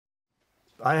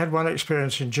I had one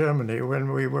experience in Germany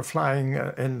when we were flying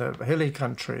in the hilly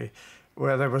country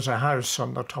where there was a house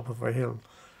on the top of a hill,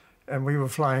 and we were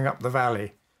flying up the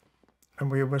valley,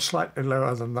 and we were slightly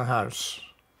lower than the house.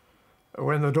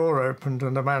 When the door opened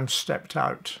and a man stepped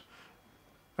out,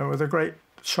 and with a great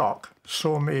shock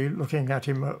saw me looking at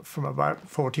him from about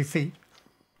 40 feet.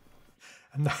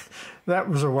 And that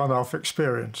was a one-off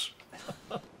experience.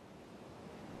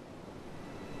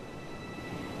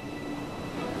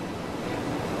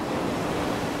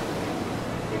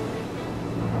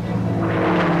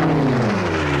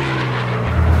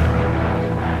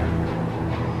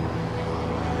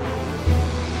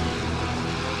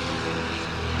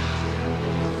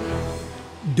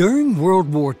 During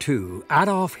World War II,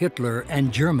 Adolf Hitler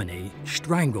and Germany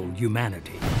strangled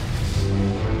humanity.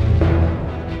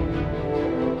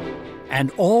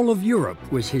 And all of Europe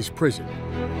was his prison.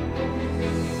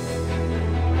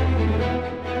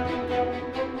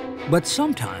 But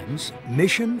sometimes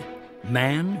mission,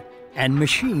 man, and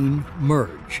machine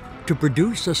merge to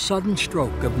produce a sudden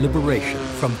stroke of liberation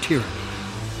from tyranny.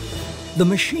 The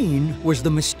machine was the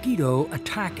Mosquito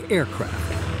attack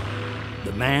aircraft.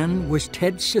 The man was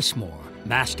Ted Sismore,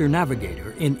 Master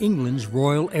Navigator in England's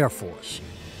Royal Air Force.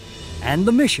 And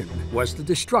the mission was the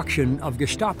destruction of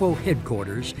Gestapo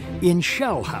headquarters in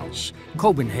Shell House,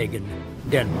 Copenhagen,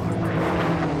 Denmark.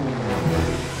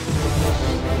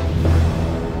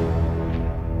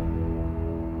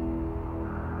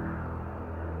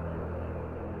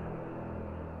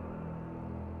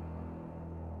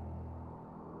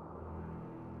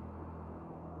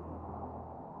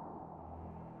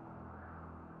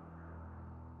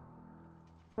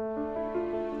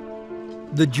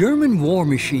 The German war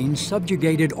machine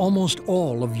subjugated almost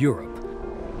all of Europe.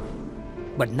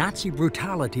 But Nazi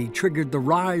brutality triggered the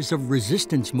rise of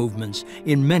resistance movements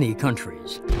in many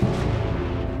countries.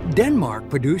 Denmark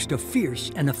produced a fierce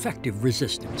and effective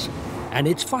resistance, and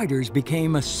its fighters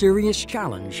became a serious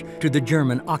challenge to the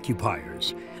German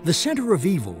occupiers. The center of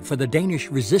evil for the Danish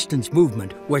resistance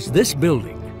movement was this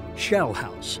building, Shell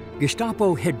House,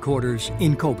 Gestapo headquarters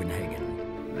in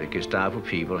Copenhagen. The Gestapo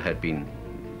people had been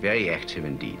very active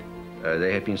indeed.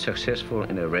 They had been successful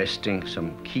in arresting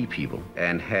some key people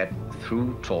and had,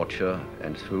 through torture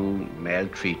and through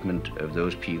maltreatment of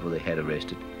those people they had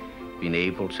arrested, been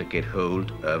able to get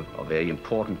hold of a very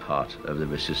important part of the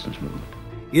resistance movement.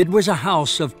 It was a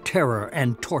house of terror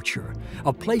and torture,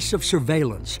 a place of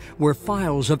surveillance where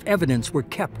files of evidence were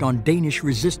kept on Danish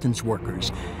resistance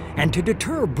workers. And to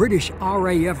deter British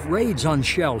RAF raids on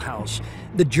Shell House,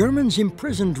 the Germans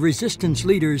imprisoned resistance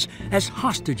leaders as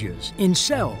hostages in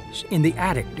cells in the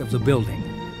attic of the building.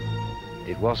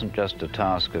 It wasn't just a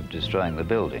task of destroying the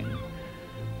building,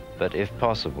 but if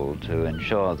possible to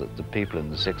ensure that the people in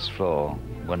the 6th floor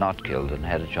were not killed and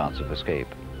had a chance of escape.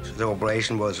 The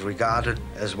operation was regarded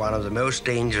as one of the most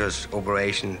dangerous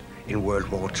operations in World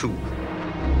War II.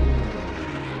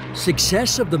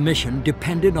 Success of the mission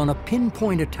depended on a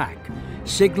pinpoint attack,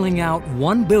 signaling out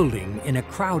one building in a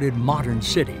crowded modern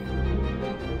city.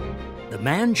 The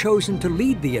man chosen to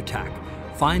lead the attack,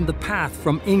 find the path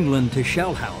from England to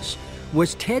Shell House,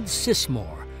 was Ted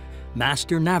Sismore,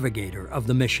 Master Navigator of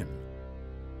the mission.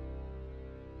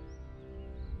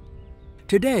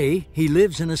 Today, he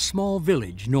lives in a small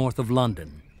village north of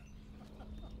London.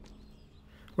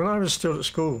 When I was still at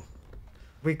school,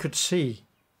 we could see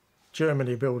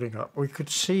Germany building up. We could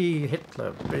see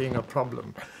Hitler being a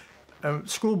problem.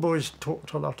 Schoolboys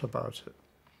talked a lot about it.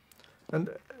 And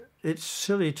it's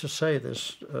silly to say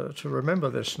this, to remember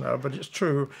this now, but it's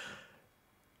true.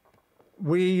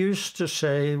 We used to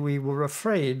say we were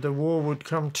afraid the war would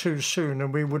come too soon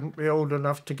and we wouldn't be old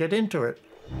enough to get into it.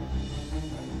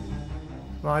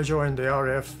 I joined the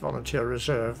RAF Volunteer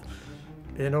Reserve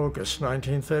in August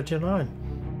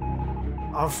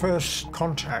 1939. Our first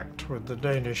contact with the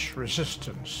Danish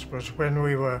resistance was when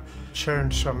we were shown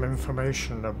some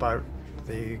information about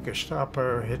the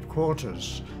Gestapo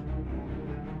headquarters.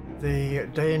 The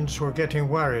Danes were getting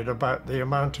worried about the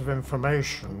amount of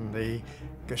information the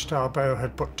Gestapo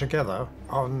had put together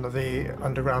on the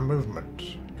underground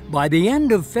movement. By the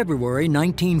end of February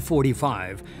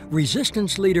 1945,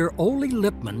 resistance leader Ole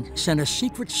Lippmann sent a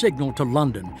secret signal to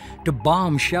London to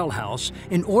bomb Shell House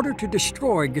in order to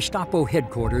destroy Gestapo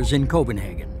headquarters in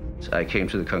Copenhagen. I came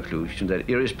to the conclusion that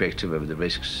irrespective of the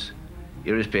risks,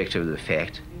 irrespective of the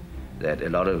fact that a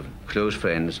lot of close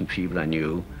friends and people I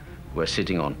knew were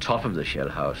sitting on top of the Shell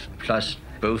House, plus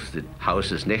both the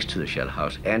houses next to the Shell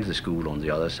House and the school on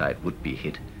the other side would be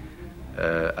hit.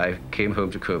 I came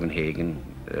home to Copenhagen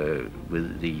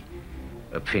with the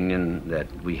opinion that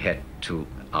we had to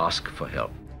ask for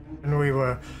help. And we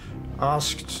were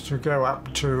asked to go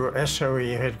up to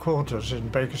SOE headquarters in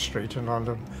Baker Street in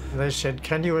London. They said,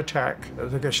 can you attack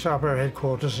the Gestapo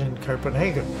headquarters in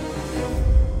Copenhagen?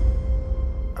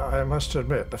 I must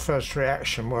admit, the first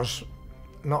reaction was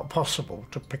not possible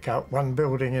to pick out one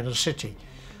building in a city.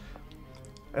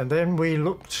 And then we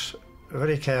looked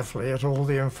very carefully at all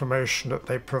the information that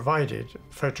they provided,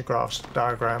 photographs,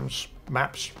 diagrams,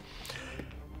 maps,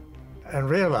 and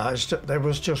realized that there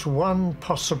was just one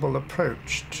possible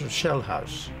approach to Shell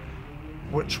House,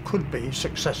 which could be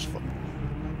successful.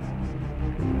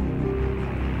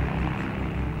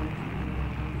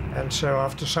 And so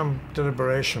after some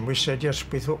deliberation, we said, yes,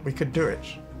 we thought we could do it,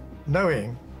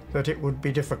 knowing that it would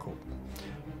be difficult.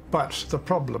 But the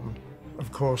problem,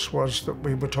 of course, was that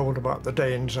we were told about the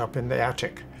Danes up in the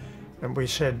attic. And we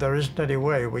said, there isn't any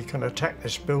way we can attack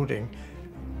this building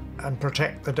and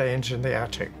protect the Danes in the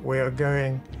attic. We are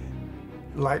going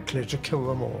likely to kill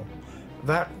them all.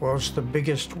 That was the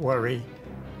biggest worry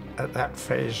at that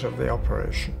phase of the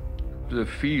operation. The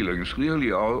feelings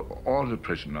really are all the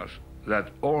prisoners,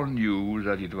 that all knew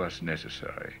that it was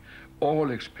necessary. All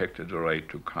expected the raid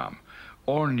to come.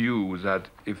 All knew that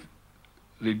if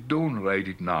they don't raid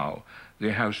it now, they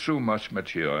have so much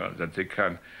material that they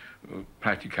can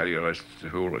practically arrest the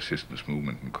whole resistance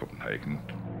movement in Copenhagen.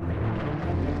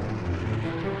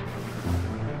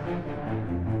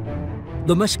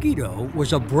 The Mosquito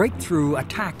was a breakthrough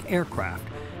attack aircraft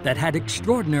that had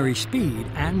extraordinary speed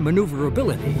and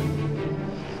maneuverability.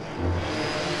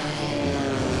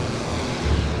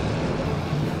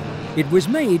 It was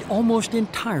made almost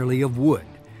entirely of wood,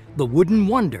 the wooden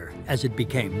wonder, as it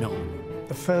became known.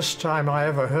 The first time I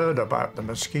ever heard about the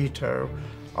Mosquito,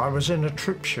 I was in a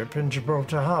troop ship in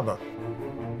Gibraltar Harbour.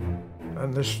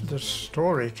 And this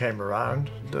story came around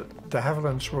that de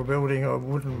Havillands were building a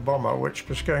wooden bomber which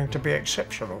was going to be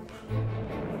exceptional.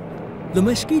 The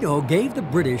Mosquito gave the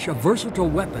British a versatile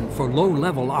weapon for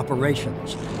low-level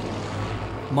operations.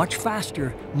 Much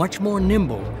faster, much more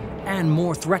nimble, and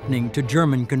more threatening to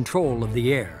German control of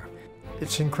the air.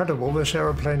 It's incredible this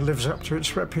aeroplane lives up to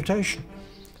its reputation.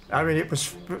 I mean, it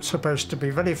was supposed to be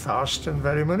very fast and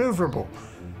very maneuverable.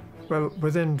 Well,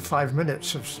 within 5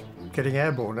 minutes of getting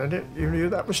airborne in it, you knew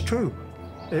that was true.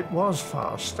 It was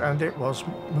fast and it was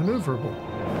maneuverable.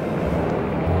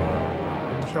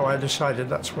 And so I decided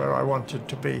that's where I wanted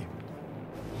to be.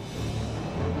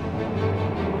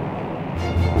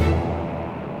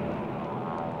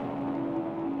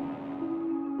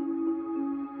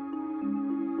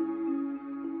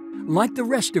 Like the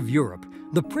rest of Europe,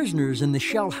 the prisoners in the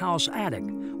Shell House attic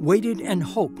waited and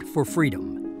hoped for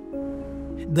freedom.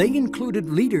 They included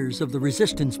leaders of the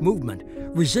resistance movement,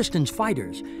 resistance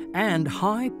fighters, and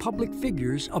high public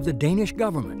figures of the Danish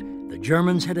government. The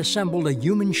Germans had assembled a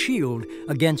human shield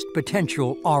against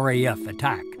potential RAF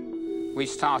attack. We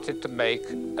started to make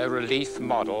a relief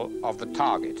model of the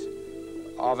target,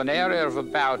 of an area of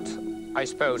about, I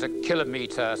suppose, 1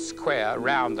 kilometre square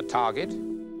around the target.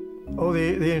 Oh,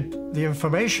 the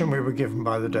information we were given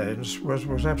by the Danes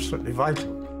was absolutely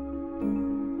vital.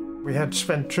 We had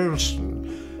Sven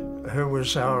Truelsen, who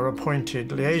was our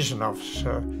appointed liaison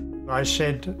officer. I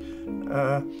said,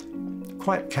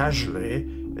 quite casually,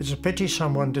 it's a pity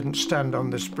someone didn't stand on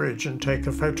this bridge and take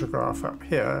a photograph up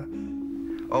here.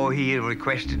 Oh, he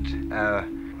requested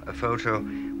a photo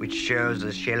which shows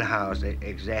the shell house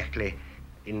exactly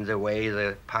in the way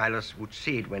the pilots would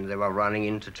see it when they were running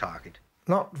into target.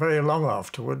 Not very long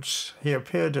afterwards, he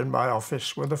appeared in my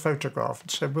office with a photograph and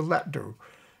said, will that do?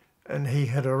 And he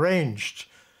had arranged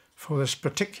for this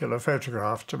particular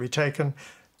photograph to be taken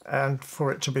and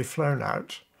for it to be flown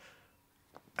out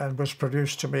and was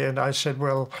produced to me. And I said,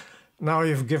 well, now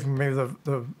you've given me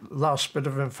the last bit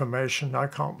of information, I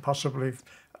can't possibly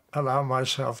allow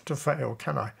myself to fail,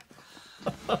 can I?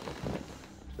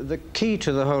 The key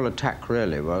to the whole attack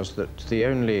really was that the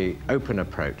only open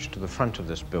approach to the front of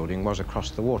this building was across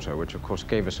the water, which of course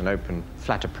gave us an open,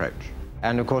 flat approach.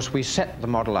 And of course we set the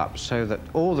model up so that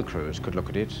all the crews could look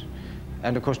at it.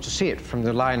 And of course to see it from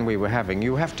the line we were having,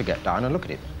 you have to get down and look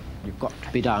at it. You've got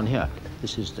to be down here.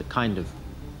 This is the kind of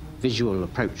visual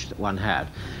approach that one had,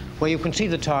 where you can see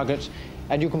the targets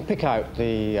and you can pick out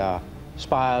the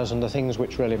spires and the things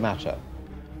which really matter.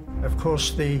 Of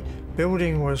course, the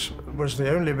building was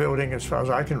the only building, as far as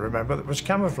I can remember, that was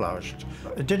camouflaged.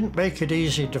 It didn't make it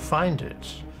easy to find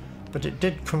it, but it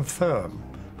did confirm,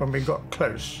 when we got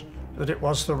close, that it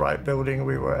was the right building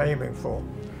we were aiming for.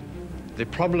 The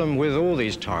problem with all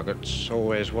these targets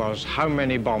always was how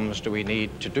many bombs do we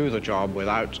need to do the job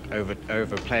without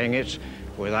overplaying it,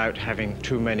 without having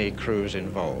too many crews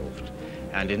involved.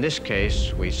 And in this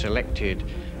case, we selected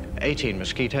 18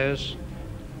 Mosquitoes,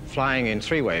 flying in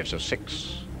 3 waves of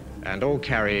 6, and all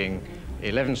carrying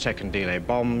 11-second delay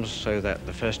bombs so that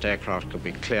the first aircraft could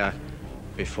be clear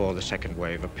before the second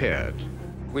wave appeared.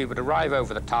 We would arrive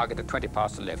over the target at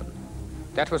 11:20.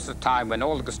 That was the time when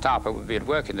all the Gestapo would be at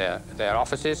work in their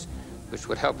offices, which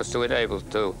would help us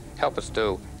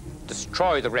to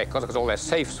destroy the records, because all their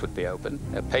safes would be open,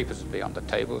 their papers would be on the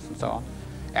tables and so on,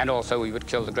 and also we would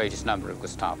kill the greatest number of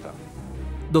Gestapo.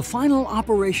 The final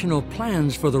operational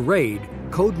plans for the raid,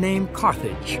 codenamed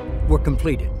Carthage, were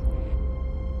completed.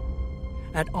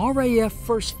 At RAF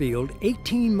First Field,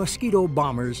 18 Mosquito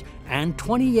bombers and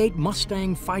 28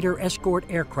 Mustang fighter escort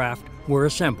aircraft were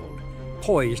assembled,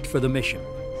 poised for the mission.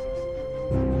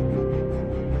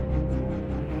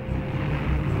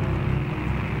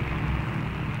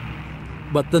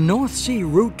 But the North Sea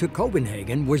route to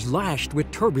Copenhagen was lashed with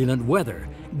turbulent weather,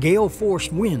 gale-force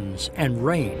winds, and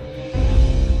rain.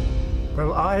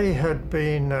 Well, I had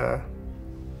been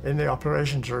in the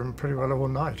operations room pretty well all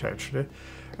night, actually,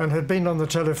 and had been on the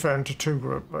telephone to 2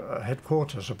 group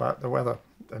headquarters about the weather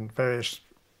and various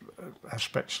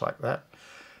aspects like that.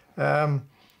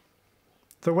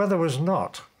 The weather was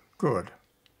not good.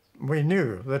 We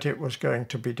knew that it was going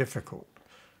to be difficult.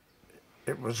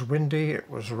 It was windy, it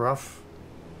was rough.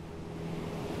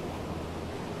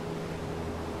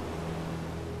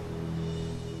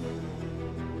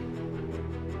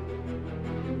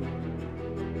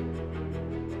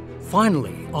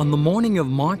 Finally, on the morning of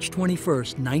March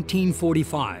 21st,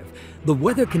 1945, the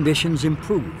weather conditions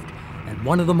improved, and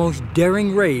one of the most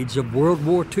daring raids of World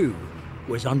War II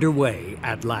was underway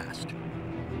at last.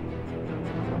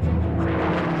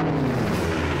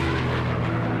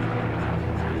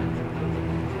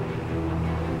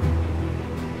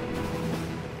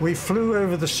 We flew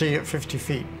over the sea at 50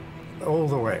 feet all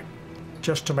the way,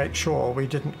 just to make sure we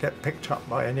didn't get picked up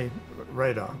by any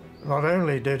radar. Not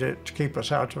only did it keep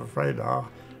us out of radar,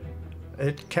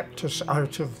 it kept us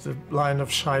out of the line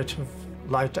of sight of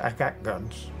light attack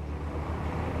guns.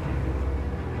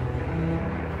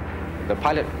 The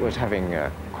pilot was having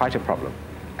quite a problem,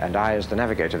 and I, as the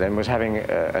navigator then, was having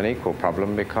an equal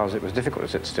problem because it was difficult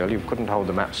to sit still. You couldn't hold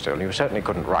the map still, and you certainly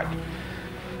couldn't write.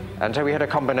 And so we had a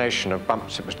combination of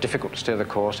bumps. It was difficult to steer the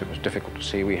course, it was difficult to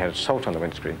see. We had salt on the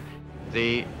windscreen.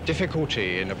 The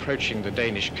difficulty in approaching the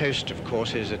Danish coast, of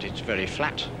course, is that it's very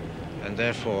flat and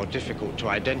therefore difficult to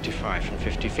identify from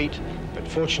 50 feet. But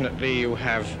fortunately, you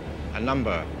have a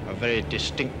number of very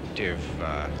distinctive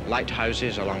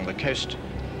lighthouses along the coast.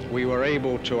 We were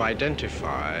able to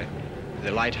identify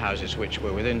the lighthouses which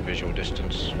were within visual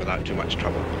distance without too much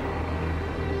trouble.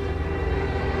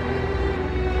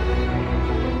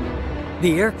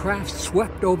 The aircraft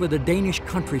swept over the Danish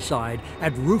countryside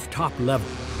at rooftop level.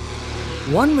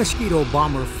 One Mosquito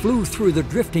bomber flew through the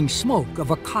drifting smoke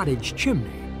of a cottage chimney.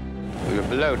 We were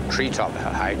below treetop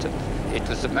height. It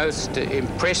was the most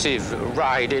impressive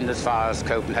ride in as far as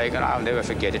Copenhagen. I'll never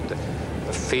forget it. The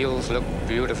fields looked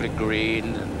beautifully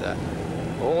green,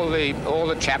 and all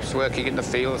the chaps working in the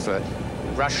fields were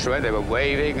rushed away. They were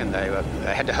waving, and they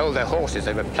had to hold their horses.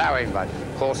 They were ploughing by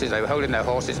horses. They were holding their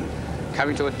horses and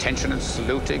coming to attention and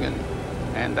saluting,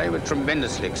 and they were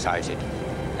tremendously excited.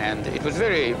 And it was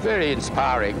very, very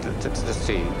inspiring to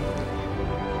see.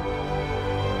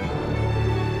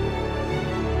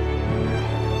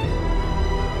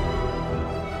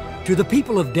 To the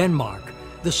people of Denmark,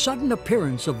 the sudden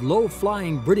appearance of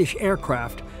low-flying British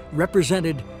aircraft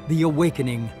represented the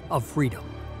awakening of freedom.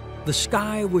 The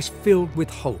sky was filled with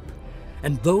hope,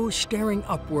 and those staring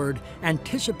upward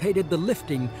anticipated the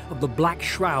lifting of the black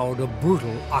shroud of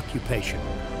brutal occupation.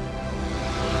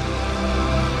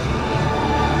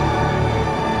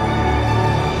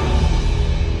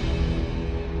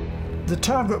 The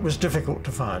target was difficult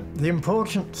to find. The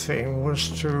important thing was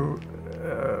to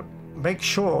make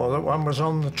sure that one was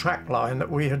on the track line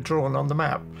that we had drawn on the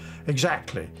map,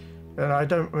 exactly. And I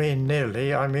don't mean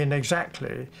nearly, I mean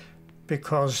exactly,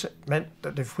 because it meant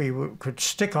that if we could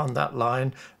stick on that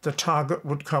line, the target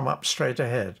would come up straight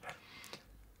ahead.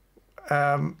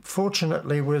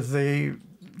 Fortunately, with the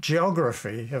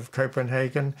geography of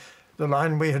Copenhagen, the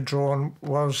line we had drawn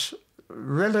was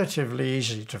relatively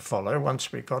easy to follow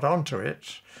once we got onto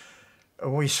it.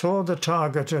 We saw the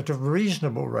target at a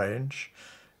reasonable range,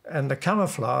 and the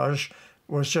camouflage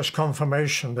was just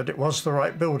confirmation that it was the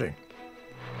right building.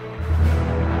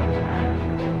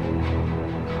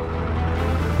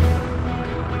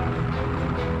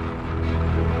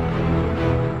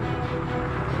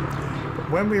 But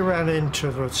when we ran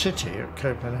into the city of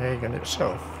Copenhagen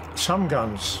itself, some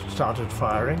guns started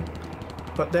firing,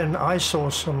 but then I saw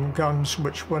some guns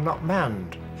which were not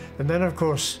manned. And then, of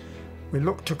course, We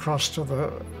looked across to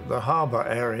the harbour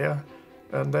area,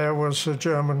 and there was a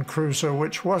German cruiser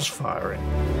which was firing.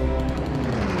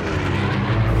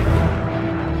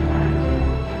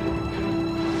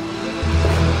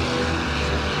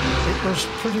 It was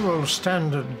pretty well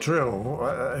standard drill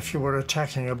if you were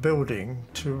attacking a building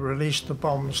to release the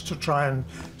bombs to try and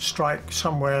strike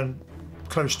somewhere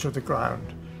close to the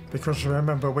ground. Because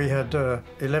remember, we had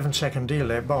 11-second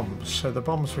delay bombs, so the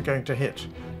bombs were going to hit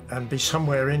and be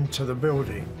somewhere into the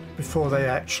building before they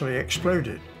actually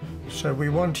exploded. So we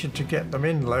wanted to get them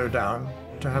in low down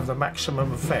to have the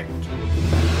maximum effect.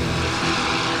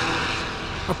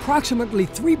 Approximately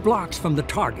 3 blocks from the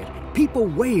target, people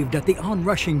waved at the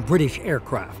onrushing British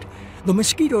aircraft. The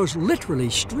mosquitoes literally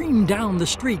streamed down the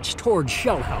streets towards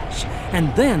Shell House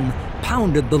and then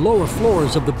pounded the lower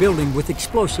floors of the building with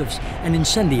explosives and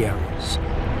incendiaries.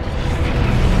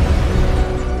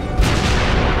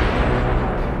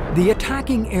 The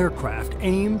attacking aircraft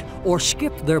aimed or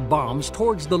skipped their bombs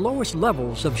towards the lowest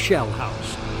levels of Shell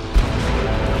House.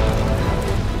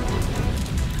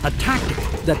 A tactic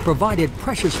that provided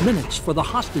precious minutes for the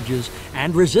hostages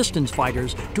and resistance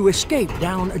fighters to escape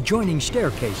down adjoining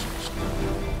staircases.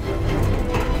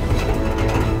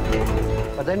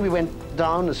 But then we went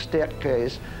down the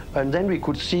staircase, and then we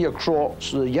could see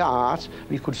across the yard,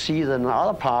 we could see that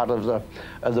another part of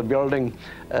the building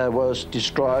was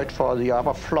destroyed for the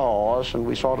upper floors, and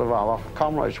we saw that our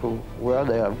comrades who were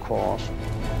there, of course.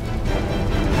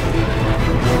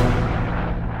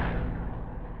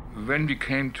 When we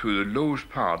came to the lowest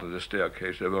part of the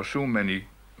staircase, there were so many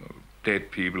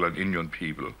dead people and injured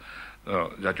people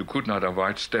that you could not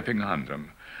avoid stepping on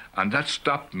them. And that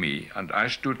stopped me, and I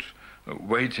stood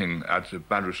waiting at the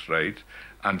balustrade,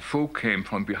 and folk came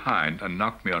from behind and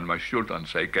knocked me on my shoulder and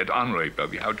said, "Get on, Raper,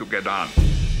 we have to get on."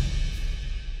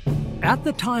 At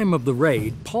the time of the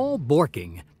raid, Paul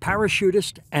Borking,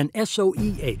 parachutist and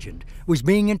SOE agent, was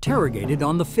being interrogated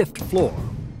on the 5th floor.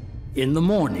 "In the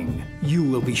morning, you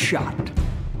will be shot."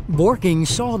 Borking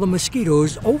saw the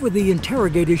mosquitoes over the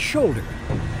interrogator's shoulder.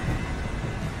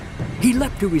 He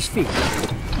leapt to his feet,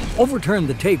 overturned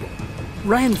the table,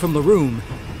 ran from the room,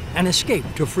 and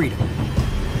escaped to freedom.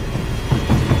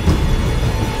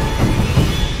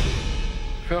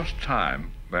 First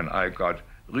time when I got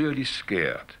really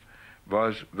scared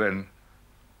was when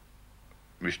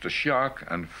Mr. Shark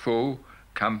and Foe,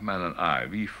 Campman and I,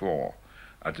 we four,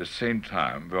 at the same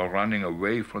time were running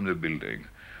away from the building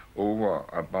over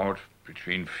about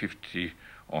between 50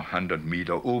 or 100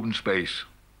 meter open space.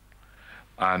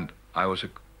 And I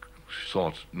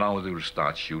thought, now they will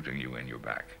start shooting you in your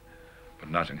back. But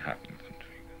nothing happened.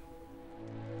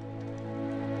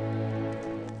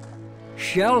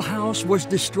 Shell House was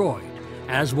destroyed,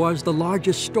 as was the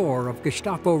largest store of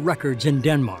Gestapo records in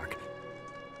Denmark.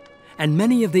 And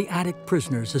many of the attic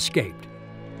prisoners escaped.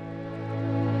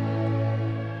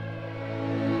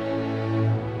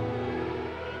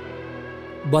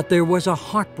 But there was a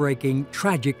heartbreaking,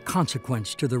 tragic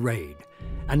consequence to the raid.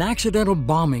 An accidental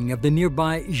bombing of the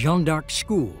nearby Jeanne d'Arc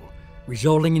school,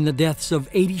 resulting in the deaths of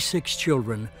 86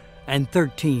 children and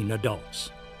 13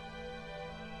 adults.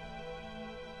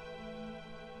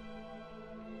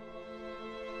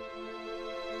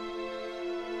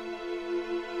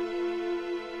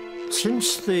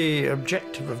 Since the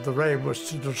objective of the raid was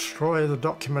to destroy the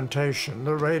documentation,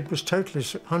 the raid was totally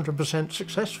 100%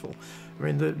 successful. I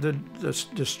mean, the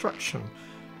destruction,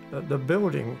 the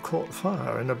building caught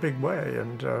fire in a big way,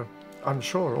 and I'm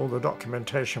sure all the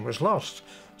documentation was lost.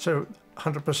 So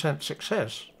 100%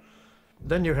 success.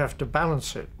 Then you have to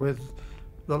balance it with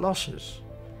the losses.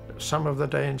 Some of the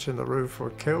Danes in the roof were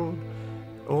killed.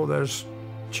 All those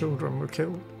children were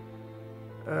killed.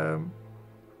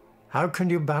 How can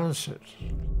you balance it?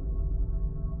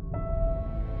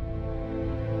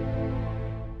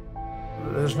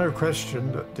 There's no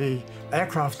question that the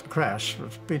aircraft crash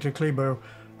with Peter Klebo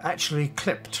actually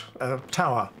clipped a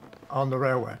tower on the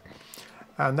railway,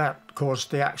 and that caused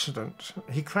the accident.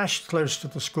 He crashed close to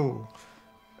the school.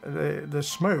 The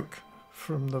smoke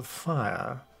from the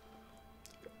fire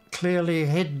clearly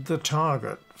hid the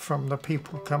target from the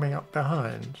people coming up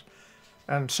behind,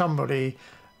 and somebody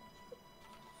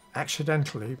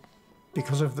accidentally,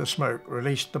 because of the smoke,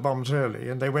 released the bombs early,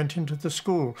 and they went into the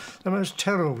school. The most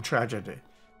terrible tragedy.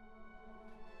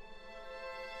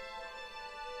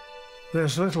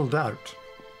 There's little doubt,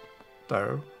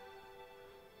 though,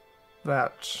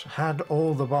 that had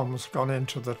all the bombs gone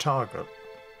into the target,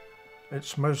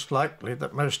 it's most likely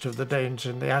that most of the Danes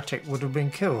in the attic would have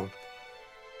been killed.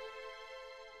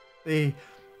 The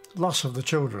loss of the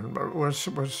children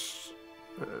was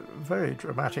very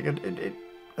dramatic, and it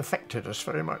affected us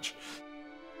very much.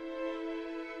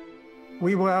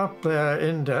 We were up there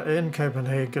in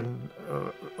Copenhagen,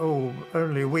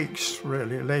 only weeks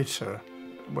really later,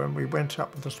 when we went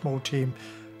up with a small team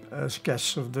as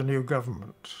guests of the new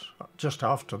government, just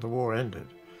after the war ended.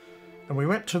 And we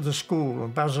went to the school,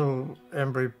 and Basil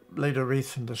Embry laid a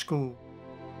wreath in the school.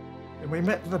 And we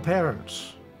met the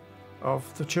parents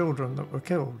of the children that were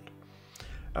killed.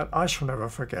 And I shall never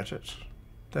forget it.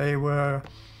 They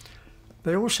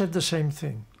all said the same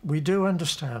thing. We do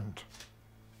understand.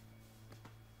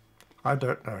 I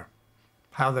don't know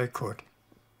how they could.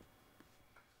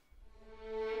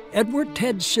 Edward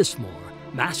Ted Sismore,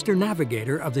 master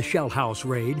navigator of the Shell House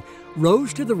raid,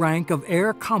 rose to the rank of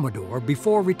Air Commodore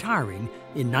before retiring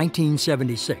in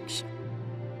 1976.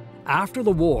 After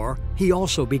the war, he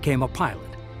also became a pilot.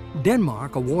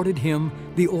 Denmark awarded him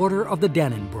the Order of the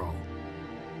Dannebrog.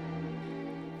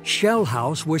 Shell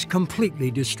House was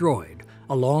completely destroyed,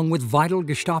 along with vital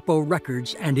Gestapo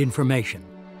records and information.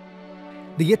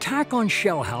 The attack on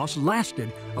Shell House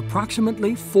lasted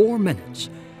approximately 4 minutes.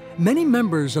 Many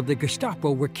members of the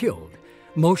Gestapo were killed.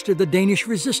 Most of the Danish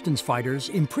resistance fighters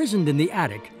imprisoned in the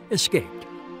attic escaped.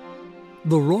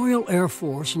 The Royal Air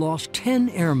Force lost 10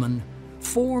 airmen,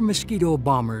 4 Mosquito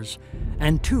bombers,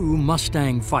 and 2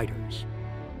 Mustang fighters.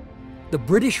 The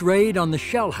British raid on the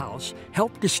Shell House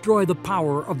helped destroy the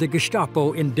power of the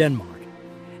Gestapo in Denmark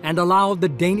and allowed the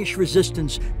Danish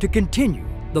resistance to continue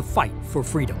the fight for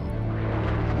freedom.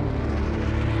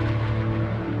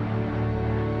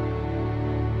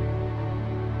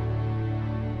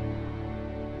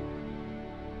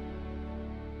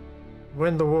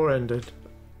 When the war ended,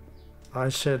 I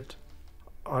said,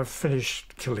 I've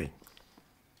finished killing.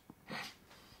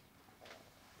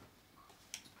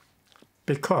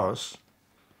 Because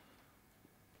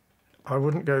I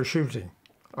wouldn't go shooting.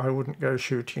 I wouldn't go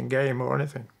shooting game or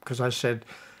anything, because I said,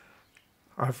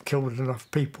 I've killed enough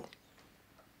people.